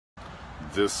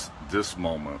this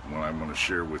moment when I'm going to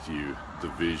share with you the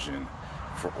vision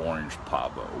for Orange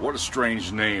Pavo. What a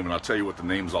strange name, and I'll tell you what the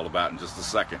name's all about in just a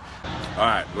second. All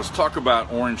right, let's talk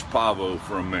about Orange Pavo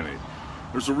for a minute.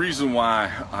 There's a reason why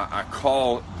I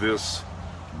call this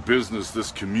business,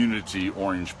 this community,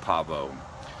 Orange Pavo.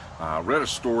 I read a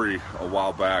story a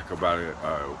while back about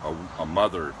a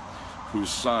mother whose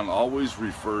son always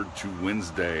referred to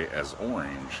Wednesday as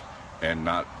orange and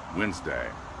not Wednesday.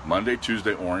 Monday,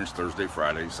 Tuesday, orange, Thursday,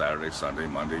 Friday, Saturday, Sunday,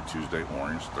 Monday, Tuesday,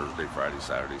 orange, Thursday, Friday,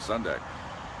 Saturday, Sunday.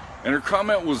 And her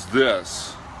comment was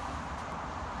this: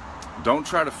 don't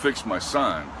try to fix my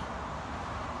son.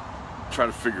 Try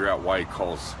to figure out why he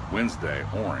calls Wednesday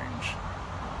orange.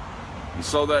 And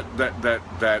so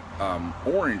that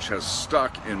orange has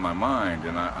stuck in my mind,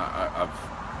 and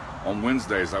on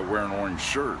Wednesdays I wear an orange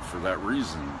shirt for that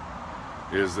reason,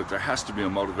 is that there has to be a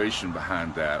motivation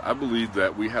behind that. I believe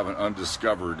that we have an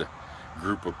undiscovered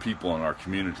group of people in our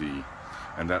community,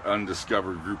 and that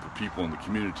undiscovered group of people in the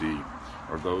community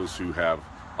are those who have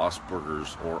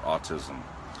Asperger's or autism.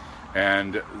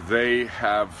 And they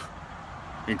have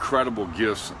incredible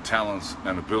gifts, talents,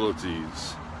 and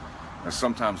abilities, and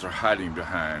sometimes they're hiding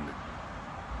behind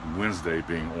Wednesday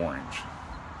being orange.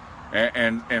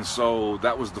 And so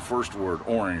that was the first word,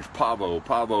 orange, pavo.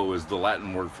 Pavo is the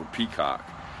Latin word for peacock.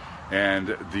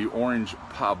 And the Orange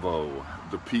Pavo,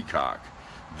 the peacock,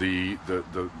 the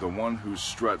one who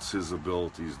struts his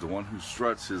abilities, the one who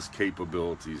struts his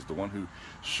capabilities, the one who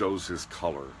shows his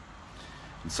color.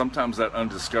 And sometimes that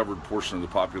undiscovered portion of the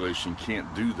population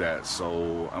can't do that,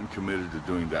 so I'm committed to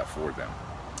doing that for them.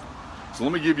 So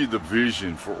let me give you the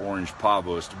vision for Orange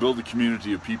Pavo. Is to build a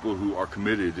community of people who are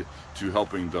committed to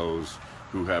helping those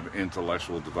who have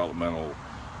intellectual developmental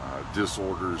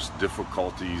disorders,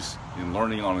 difficulties in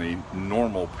learning on a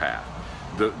normal path.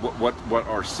 What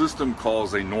our system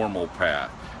calls a normal path.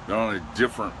 They're on a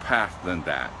different path than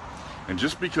that. And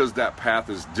just because that path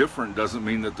is different doesn't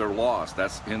mean that they're lost.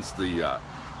 That's hence the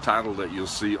title that you'll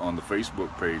see on the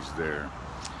Facebook page there.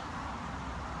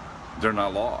 They're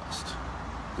not lost.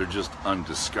 They're just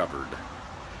undiscovered.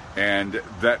 And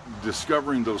that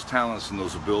discovering those talents and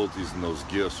those abilities and those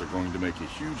gifts are going to make a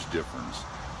huge difference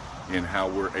in how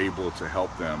we're able to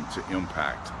help them to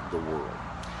impact the world.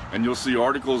 And you'll see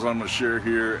articles I'm going to share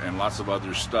here and lots of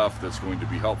other stuff that's going to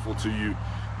be helpful to you.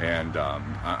 And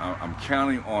I'm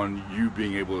counting on you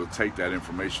being able to take that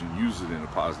information, use it in a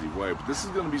positive way. But this is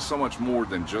going to be so much more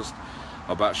than just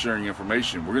about sharing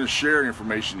information. We're going to share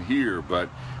information here, but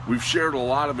we've shared a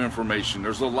lot of information.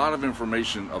 There's a lot of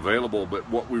information available, but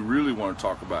what we really want to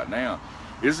talk about now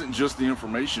isn't just the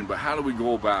information, but how do we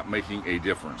go about making a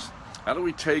difference? How do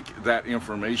we take that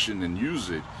information and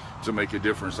use it to make a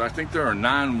difference? I think there are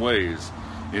 9 ways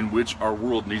in which our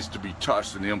world needs to be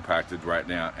touched and impacted right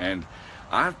now, and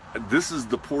this is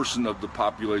the portion of the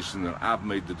population that I've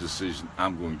made the decision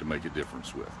I'm going to make a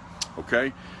difference with.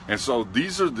 Okay, and so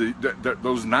these are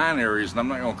those 9 areas, and I'm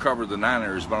not going to cover the 9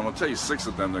 areas, but I'm going to tell you 6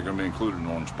 of them that are going to be included in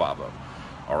Orange Pavo.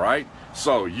 All right,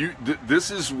 so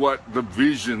this is what the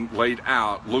vision laid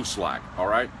out looks like. All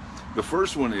right, the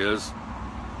first one is,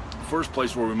 first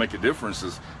place where we make a difference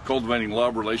is cultivating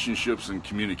love, relationships, and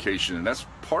communication. And that's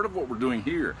part of what we're doing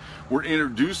here. We're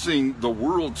introducing the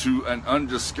world to an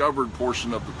undiscovered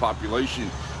portion of the population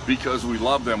because we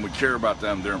love them, we care about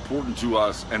them, they're important to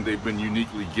us, and they've been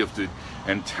uniquely gifted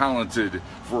and talented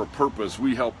for a purpose.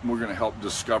 We're going to help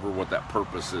discover what that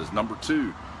purpose is. Number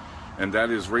 2, and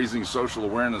that is raising social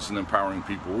awareness and empowering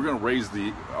people. We're going to raise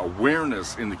the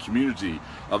awareness in the community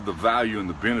of the value and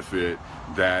the benefit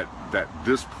that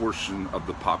this portion of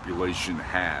the population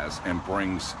has and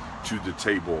brings to the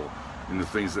table in the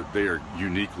things that they are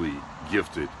uniquely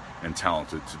gifted and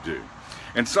talented to do.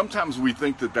 And sometimes we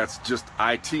think that that's just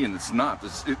IT, and it's not.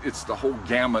 It's the whole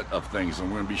gamut of things, and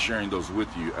we're going to be sharing those with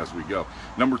you as we go.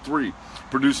 Number 3,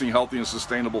 producing healthy and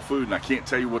sustainable food. And I can't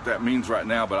tell you what that means right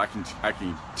now, but I can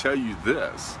tell you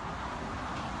this.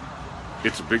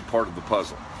 It's a big part of the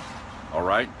puzzle. All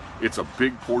right? It's a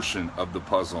big portion of the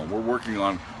puzzle, and we're working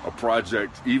on a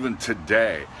project even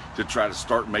today to try to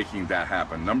start making that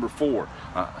happen. Number 4,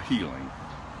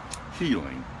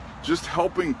 healing. Just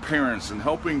helping parents and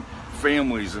helping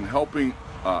families and helping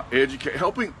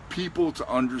helping people to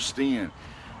understand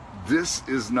this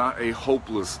is not a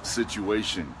hopeless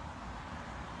situation,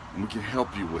 and we can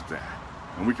help you with that.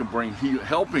 And we can bring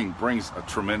helping brings a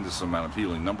tremendous amount of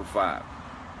healing. Number 5,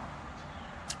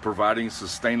 providing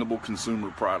sustainable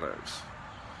consumer products.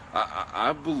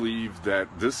 I believe that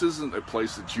this isn't a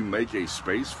place that you make a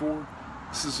space for.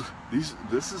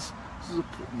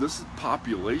 This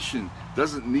population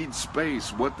doesn't need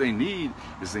space. What they need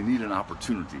is they need an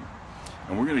opportunity.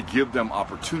 And we're going to give them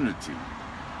opportunity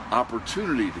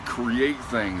to create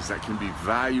things that can be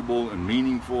valuable and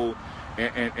meaningful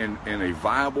and a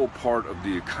viable part of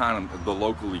the economy, the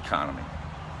local economy,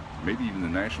 maybe even the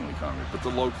national economy, but the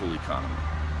local economy.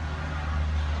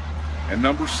 And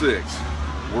number 6,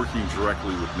 working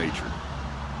directly with nature.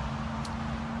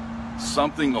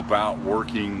 Something about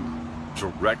working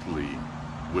directly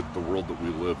with the world that we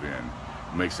live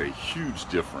in makes a huge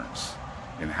difference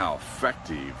in how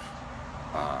effective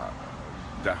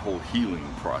that whole healing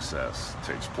process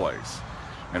takes place.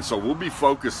 And so we'll be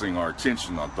focusing our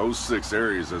attention on those 6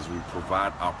 areas as we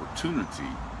provide opportunity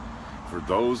for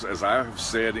those, as I have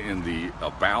said in the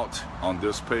about on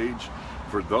this page,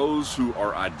 for those who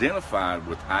are identified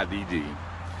with IDD,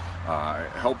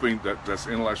 helping, that's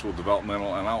intellectual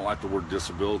developmental, and I don't like the word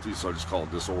disability, so I just call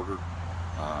it disorder.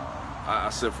 I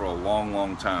said for a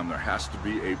long time, there has to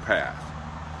be a path.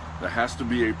 There has to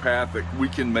be a path that we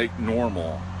can make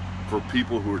normal for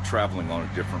people who are traveling on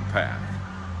a different path,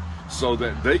 so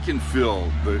that they can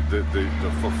feel the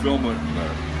fulfillment and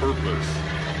the purpose.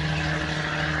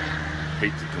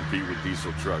 Hate to compete with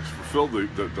diesel trucks. Fulfill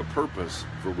the purpose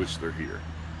for which they're here.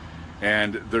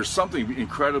 And there's something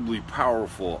incredibly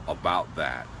powerful about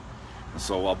that. And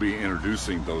so I'll be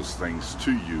introducing those things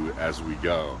to you as we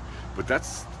go. But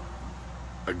that's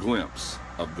a glimpse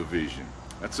of the vision.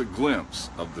 That's a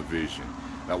glimpse of the vision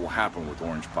that will happen with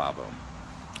Orange Pavo.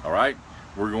 All right?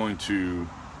 We're going to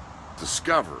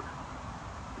discover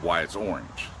why it's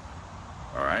orange.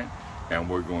 All right? And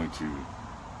we're going to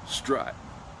strut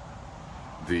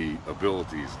the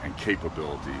abilities and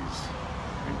capabilities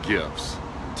and gifts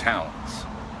and talents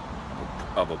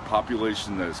of a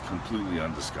population that is completely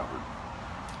undiscovered.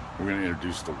 We're going to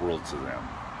introduce the world to them.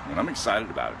 And I'm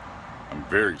excited about it. I'm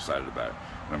very excited about it.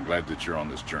 And I'm glad that you're on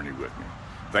this journey with me.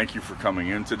 Thank you for coming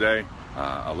in today.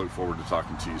 I look forward to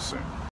talking to you soon.